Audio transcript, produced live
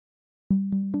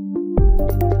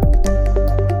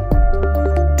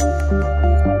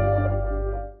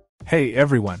Hey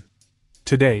everyone!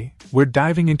 Today, we're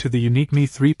diving into the UniqueMe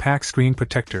 3-pack screen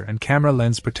protector and camera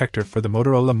lens protector for the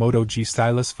Motorola Moto G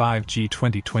Stylus 5G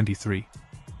 2023.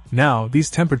 Now, these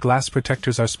tempered glass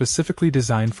protectors are specifically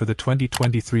designed for the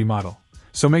 2023 model,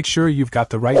 so make sure you've got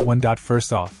the right one.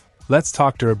 First off, let's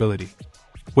talk durability.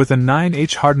 With a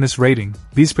 9H hardness rating,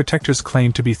 these protectors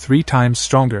claim to be 3 times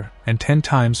stronger and 10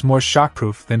 times more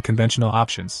shockproof than conventional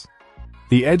options.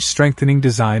 The edge-strengthening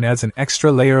design adds an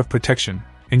extra layer of protection,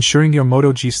 ensuring your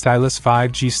Moto G Stylus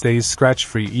 5G stays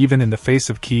scratch-free even in the face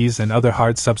of keys and other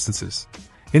hard substances.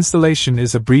 Installation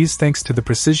is a breeze thanks to the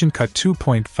precision-cut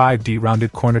 2.5D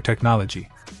rounded corner technology.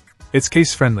 It's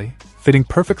case-friendly, fitting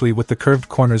perfectly with the curved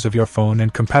corners of your phone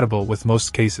and compatible with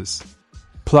most cases.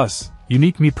 Plus,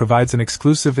 UniqueMe provides an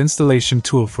exclusive installation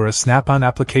tool for a snap-on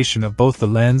application of both the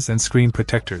lens and screen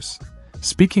protectors.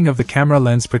 Speaking of the camera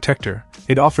lens protector,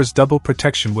 it offers double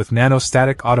protection with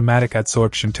nanostatic automatic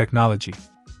adsorption technology.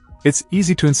 It's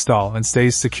easy to install and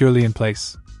stays securely in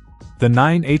place. The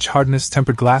 9H hardness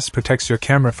tempered glass protects your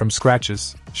camera from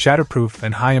scratches, shatterproof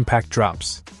and high-impact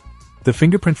drops. The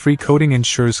fingerprint-free coating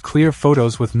ensures clear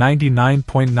photos with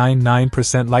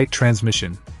 99.99% light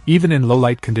transmission, even in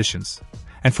low-light conditions.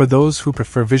 And for those who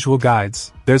prefer visual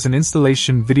guides, there's an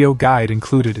installation video guide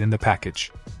included in the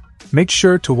package. Make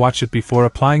sure to watch it before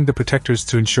applying the protectors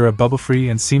to ensure a bubble-free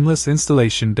and seamless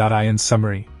installation. In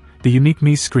summary, the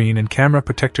UniqueMe screen and camera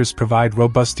protectors provide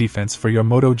robust defense for your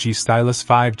Moto G Stylus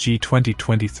 5G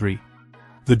 2023.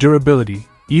 The durability,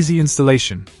 easy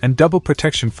installation, and double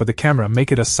protection for the camera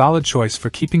make it a solid choice for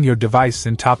keeping your device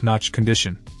in top-notch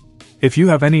condition. If you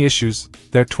have any issues,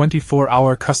 their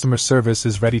 24-hour customer service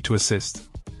is ready to assist.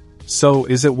 So,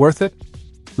 is it worth it?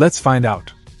 Let's find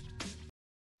out.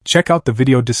 Check out the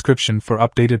video description for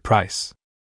updated price.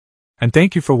 And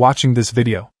thank you for watching this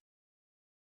video.